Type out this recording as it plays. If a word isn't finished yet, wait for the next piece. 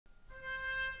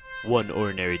One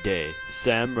ordinary day,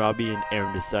 Sam, Robbie, and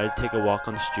Aaron decided to take a walk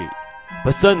on the street.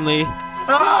 But suddenly,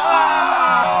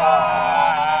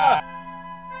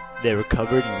 they were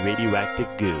covered in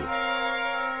radioactive goo.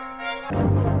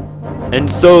 And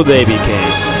so they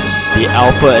became the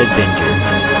Alpha Avenger,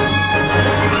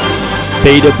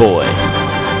 Beta Boy,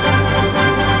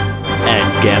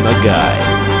 and Gamma Guy.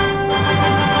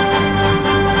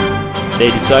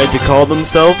 They decided to call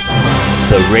themselves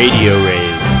the Radio Rays.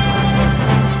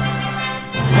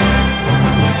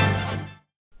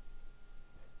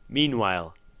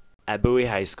 Meanwhile, at Bowie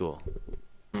High School.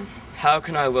 How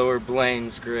can I lower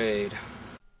Blaine's grade?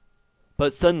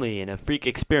 But suddenly, in a freak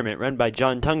experiment run by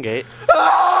John Tungate,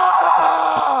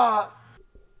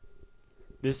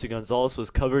 Mr. Gonzalez was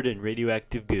covered in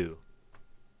radioactive goo.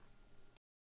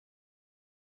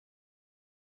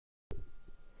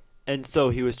 And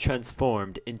so he was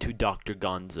transformed into Dr.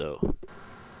 Gonzo.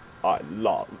 I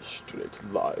love straight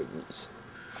lines.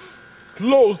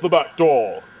 Close the back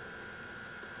door!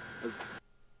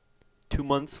 2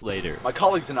 months later. My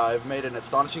colleagues and I have made an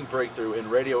astonishing breakthrough in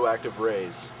radioactive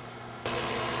rays.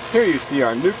 Here you see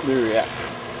our nuclear reactor.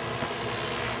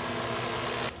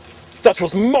 That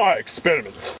was my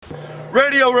experiment!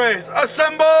 Radio rays,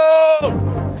 assemble!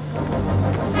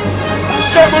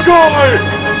 Gamma Guy!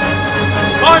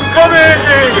 I'm coming!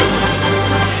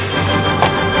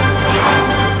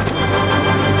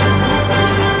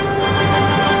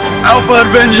 Alpha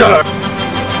Avenger!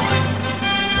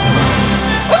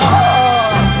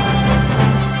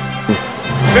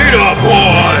 Beta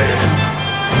Boy!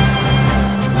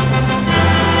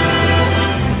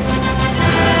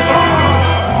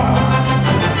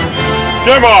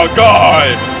 Gamma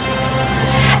Guy!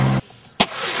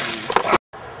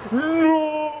 No!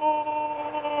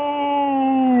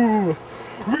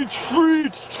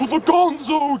 Retreat to the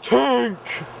Gonzo tank!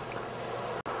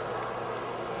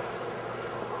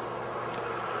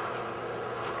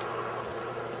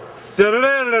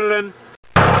 Da-da-da-da-da.